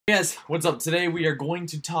Yes, what's up? Today we are going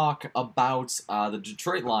to talk about the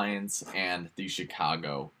Detroit Lions and the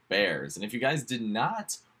Chicago Bears. And if you guys did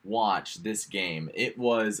not watch this game, it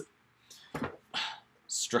was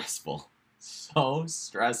stressful. So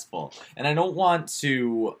stressful. And I don't want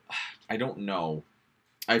to, I don't know.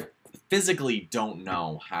 I physically don't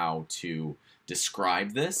know how to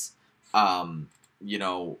describe this.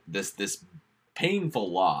 This painful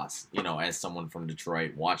loss, as someone from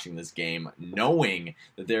Detroit watching this game, knowing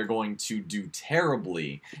that they're going to do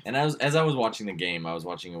terribly. And as I was watching the game, I was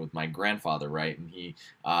watching it with my grandfather, right? And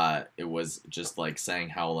it was just like saying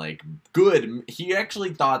how like good, he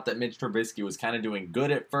actually thought that Mitch Trubisky was kind of doing good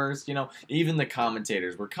at first, even the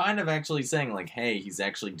commentators were kind of actually saying like, hey, he's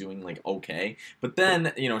actually doing like okay. But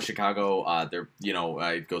then, Chicago,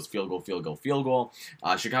 it goes field goal, field goal, field goal.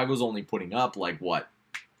 Chicago's only putting up like what?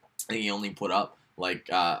 He only put up like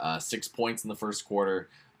 6 points in the first quarter.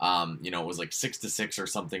 It was like 6-6 or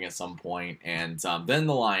something at some point. And then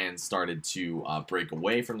the Lions started to break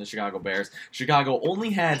away from the Chicago Bears. Chicago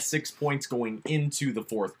only had 6 points going into the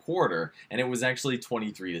fourth quarter, and it was actually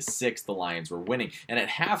 23-6. The Lions were winning. And at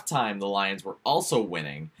halftime, the Lions were also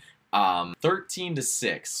winning.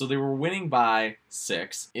 13-6. So they were winning by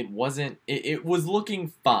 6. It was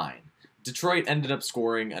looking fine. Detroit ended up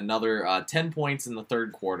scoring another 10 points in the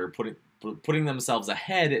third quarter, putting themselves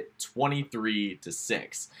ahead at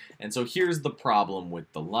 23-6. And so here's the problem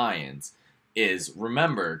with the Lions is,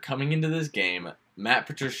 remember, coming into this game, Matt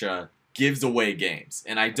Patricia gives away games.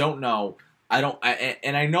 And I know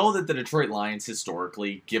that the Detroit Lions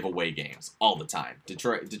historically give away games all the time.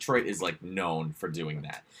 Detroit is like known for doing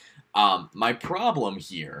that. My problem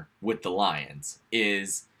here with the Lions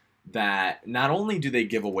is that not only do they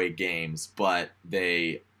give away games, but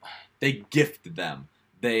they gift them.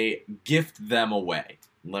 They gift them away.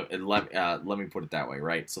 Let me put it that way,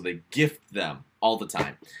 right? So they gift them all the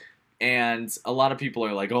time. And a lot of people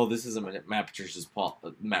are like, oh, this isn't Matt Patricia's fault.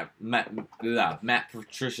 Matt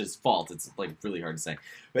Patricia's fault. It's like really hard to say.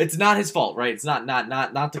 But it's not his fault, right? It's not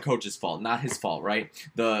the coach's fault. Not his fault, right?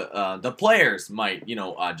 The players might,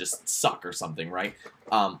 just suck or something, right?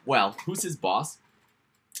 Well, who's his boss?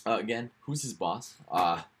 Again, who's his boss?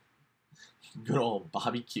 Good old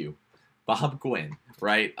Bobby Q. Bob Quinn,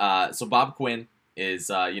 right? So Bob Quinn is,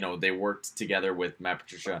 they worked together with Matt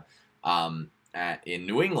Patricia in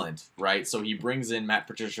New England, right? So he brings in Matt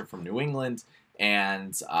Patricia from New England,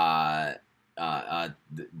 and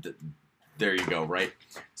there you go, right?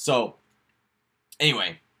 So,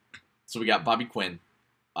 anyway, so we got Bobby Quinn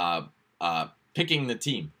picking the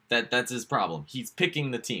team. That's his problem. He's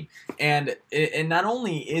picking the team. And not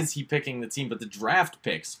only is he picking the team, but the draft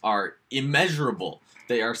picks are immeasurable.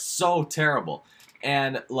 They are so terrible.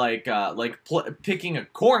 And picking a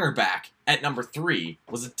cornerback at number 3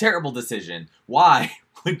 was a terrible decision. Why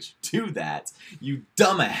would you do that, you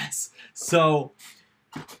dumbass? So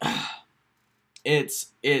it's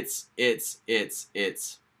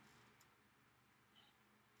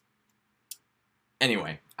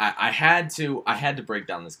anyway. I had to break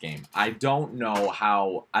down this game. I don't know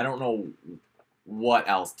what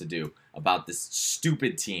else to do about this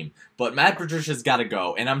stupid team. But Matt Patricia's got to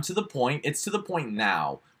go. And it's to the point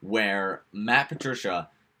now where Matt Patricia,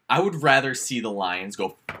 I would rather see the Lions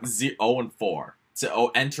go 0-4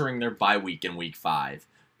 to entering their bye week in week 5.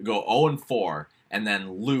 Go 0-4 and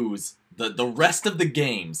then lose the rest of the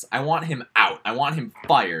games. I want him out. I want him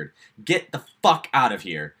fired. Get the fuck out of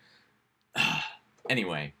here.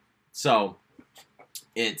 Anyway, so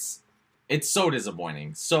it's so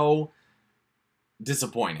disappointing. So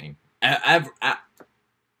disappointing. I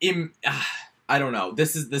don't know.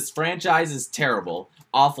 This franchise is terrible.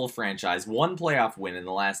 Awful franchise. One playoff win in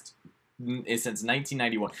the last since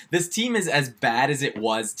 1991. This team is as bad as it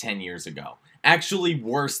was 10 years ago. Actually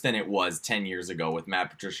worse than it was 10 years ago with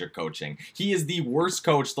Matt Patricia coaching. He is the worst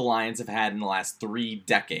coach the Lions have had in the last 3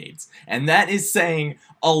 decades. And that is saying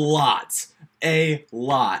a lot. A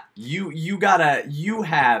lot. You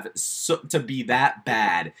have to be that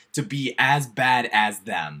bad to be as bad as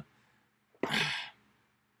them.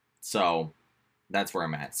 So that's where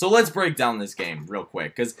I'm at. So let's break down this game real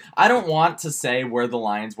quick, because I don't want to say where the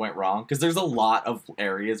Lions went wrong, because there's a lot of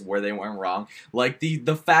areas where they went wrong, like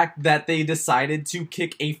the fact that they decided to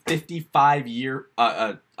kick a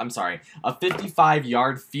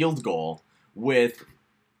 55-yard field goal with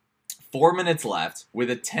 4 minutes left,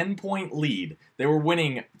 with a 10-point lead. They were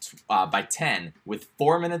winning by 10 with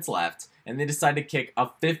 4 minutes left, and they decided to kick a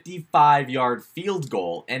 55-yard field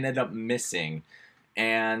goal, ended up missing.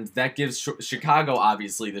 And that gives Chicago,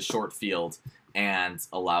 obviously, the short field and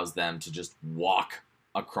allows them to just walk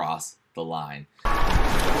across the line.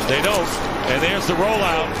 They don't, and there's the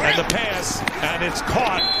rollout and the pass, and it's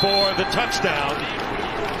caught for the touchdown.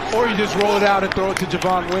 Or you just roll it out and throw it to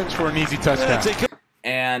Javon Wentz for an easy touchdown.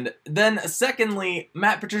 And then, secondly,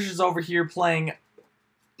 Matt Patricia's over here playing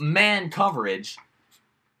man coverage.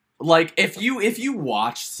 Like, if you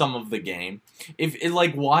watch some of the game,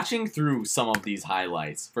 like watching through some of these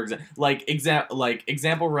highlights, for example,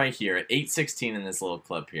 example right here at 8:16 in this little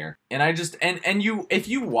clip here, and if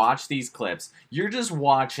you watch these clips, you're just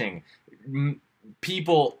watching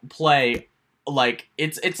people play like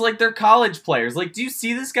it's like they're college players. Like, do you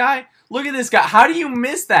see this guy? Look at this guy. How do you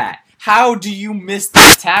miss that? How do you miss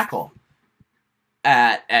that tackle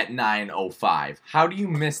at 9:05? How do you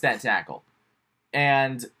miss that tackle?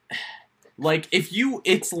 And like,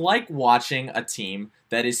 it's like watching a team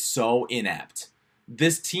that is so inept.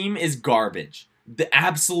 This team is garbage. The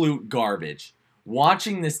absolute garbage.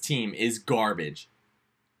 Watching this team is garbage.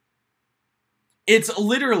 It's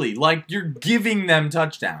literally like you're giving them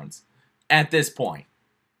touchdowns at this point.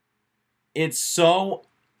 It's so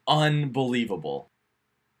unbelievable.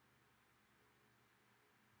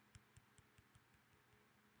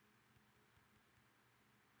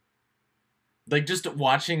 Like, just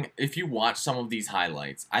watching, if you watch some of these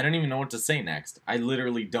highlights, I don't even know what to say next. I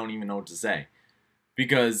literally don't even know what to say.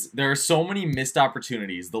 Because there are so many missed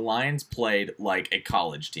opportunities. The Lions played like a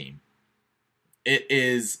college team. It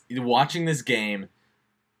is, watching this game,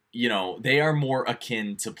 you know, they are more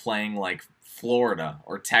akin to playing like Florida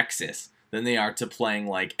or Texas than they are to playing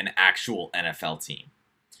like an actual NFL team.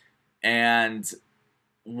 And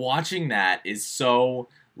watching that is so,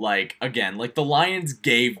 like, again, like the Lions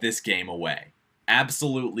gave this game away.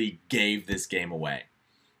 Absolutely gave this game away.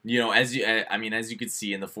 You know, as you could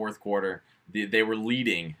see in the fourth quarter, they were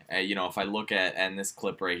leading. You know, if I look at this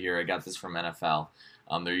clip right here, I got this from NFL,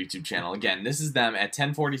 their YouTube channel. Again, this is them at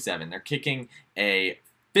 10:47. They're kicking a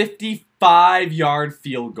 55-yard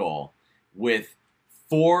field goal with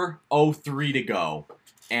 4:03 to go,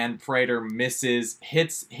 and Prater misses,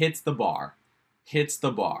 hits the bar.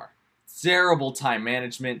 Terrible time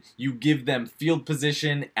management. You give them field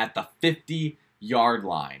position at the 50-yard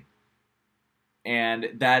line. And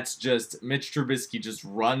that's just, Mitch Trubisky just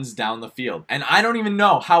runs down the field. And I don't even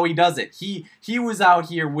know how he does it. He was out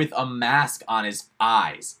here with a mask on his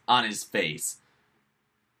eyes, on his face.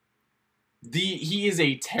 He is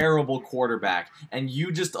a terrible quarterback, and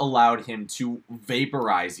you just allowed him to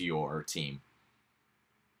vaporize your team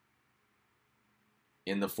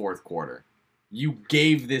in the fourth quarter. You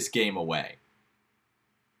gave this game away.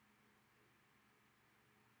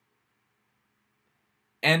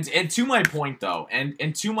 And to my point, though,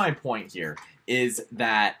 and to my point here is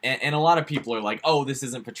that, and a lot of people are like, oh, this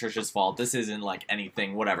isn't Patricia's fault, this isn't like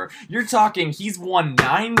anything, whatever. You're talking, he's won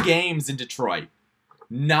 9 games in Detroit.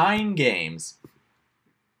 9 games.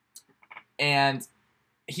 And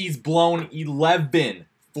he's blown 11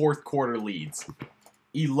 fourth quarter leads.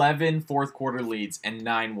 11 fourth quarter leads and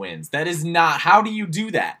 9 wins. That is not, how do you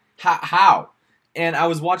do that? How? And I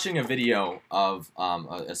was watching a video of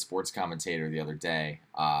a sports commentator the other day.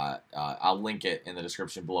 I'll link it in the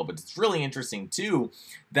description below. But it's really interesting, too,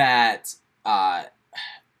 that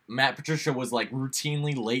Matt Patricia was, like,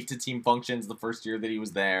 routinely late to team functions the first year that he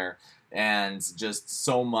was there. And just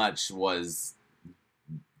so much was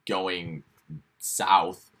going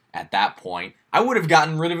south at that point. I would have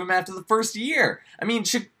gotten rid of him after the first year. I mean,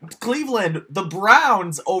 Cleveland, the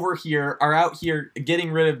Browns over here are out here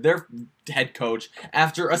getting rid of their head coach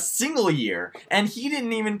after a single year, and he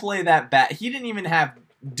didn't even play that bad. He didn't even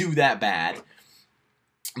do that bad.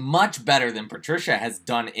 Much better than Patricia has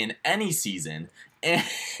done in any season,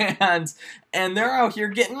 and they're out here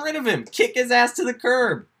getting rid of him, kick his ass to the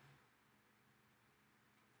curb.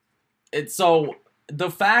 It's so. The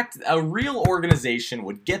fact a real organization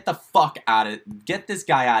would get this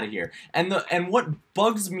guy out of here. And what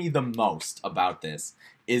bugs me the most about this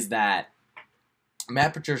is that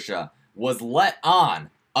Matt Patricia was let on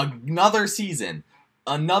another season,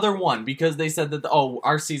 another one, because they said that,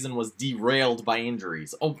 our season was derailed by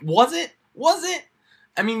injuries. Oh, was it? Was it?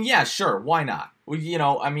 I mean, yeah, sure, why not? You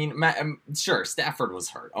know, I mean, sure, Stafford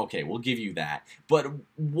was hurt. Okay, we'll give you that. But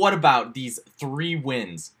what about these 3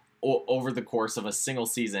 wins over the course of a single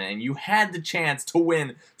season, and you had the chance to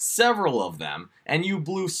win several of them, and you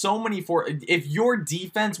blew so many if your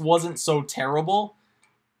defense wasn't so terrible,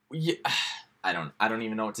 I don't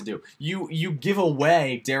even know what to do. You give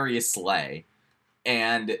away Darius Slay,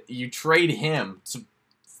 and you trade him to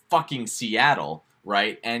fucking Seattle,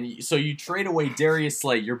 right? And so you trade away Darius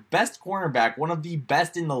Slay, your best cornerback, one of the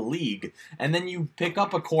best in the league, and then you pick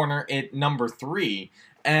up a corner at number 3,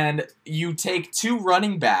 and you take 2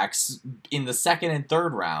 running backs in the 2nd and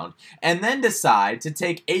 3rd round, and then decide to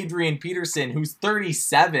take Adrian Peterson, who's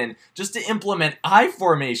 37, just to implement I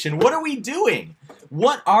formation. What are we doing?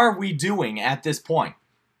 What are we doing at this point?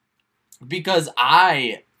 Because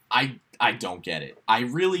I don't get it.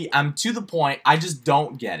 I'm to the point, I just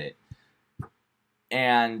don't get it.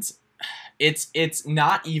 And it's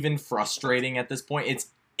not even frustrating at this point.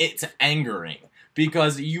 It's angering.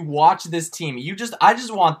 Because you watch this team, I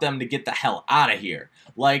just want them to get the hell out of here.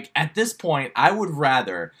 Like, at this point, I would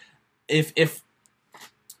rather, if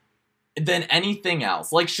than anything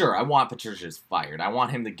else. Like, sure, I want Patricia's fired. I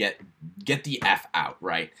want him to get the F out,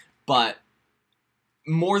 right? But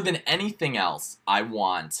more than anything else, I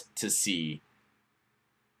want to see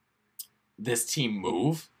this team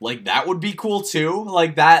move. Like, that would be cool too.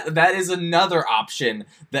 Like, that is another option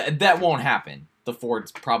that won't happen. The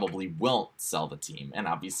Fords probably won't sell the team, and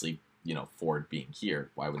obviously, you know, Ford being here,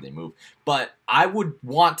 why would they move? But I would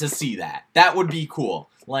want to see that. That would be cool.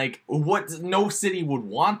 Like, no city would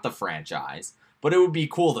want the franchise, but it would be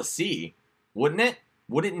cool to see, wouldn't it?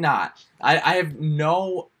 Would it not? I have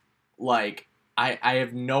no, like, I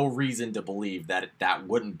have no reason to believe that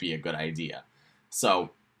wouldn't be a good idea. So,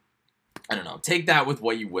 I don't know. Take that with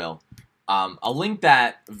what you will. I'll link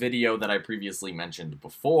that video that I previously mentioned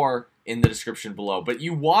before in the description below. But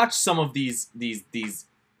you watch some of this,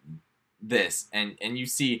 and you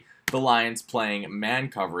see the Lions playing man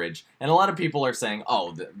coverage, and a lot of people are saying,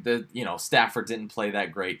 oh, Stafford didn't play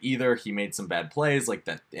that great either. He made some bad plays, like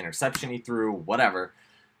that interception he threw, whatever.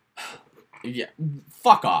 Yeah,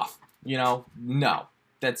 fuck off. No,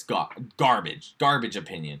 that's garbage. Garbage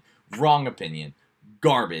opinion. Wrong opinion.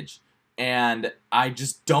 Garbage. And I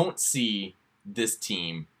just don't see this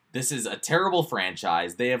team. This is a terrible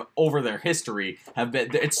franchise. They have, over their history,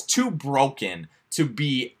 it's too broken to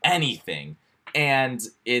be anything. And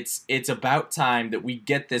it's about time that we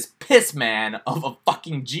get this piss man of a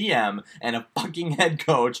fucking GM and a fucking head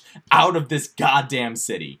coach out of this goddamn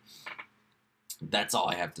city. That's all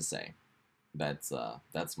I have to say. That is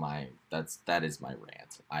my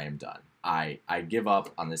rant. I am done. I give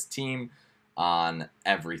up on this team, on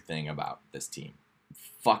everything about this team.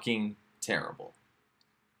 Fucking terrible.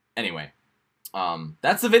 Anyway,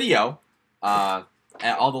 that's the video. All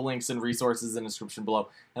the links and resources in the description below,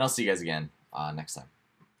 and I'll see you guys again next time.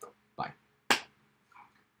 Bye.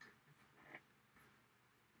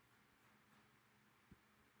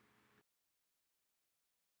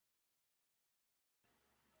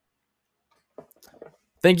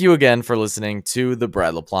 Thank you again for listening to The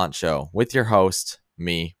Brad LaPlante Show with your host,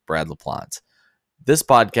 me, Brad LaPlante. This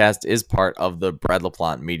podcast is part of the Brad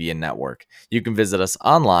LaPlante Media Network. You can visit us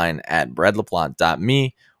online at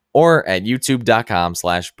bradlaplante.me or at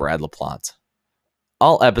youtube.com/BradLaPlante.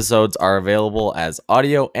 All episodes are available as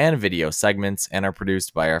audio and video segments and are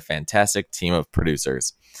produced by our fantastic team of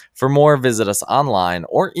producers. For more, visit us online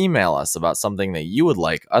or email us about something that you would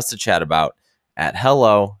like us to chat about at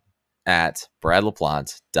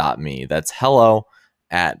hello@bradlaplante.me. That's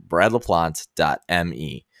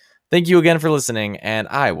hello@bradlaplante.me. Thank you again for listening, and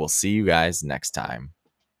I will see you guys next time.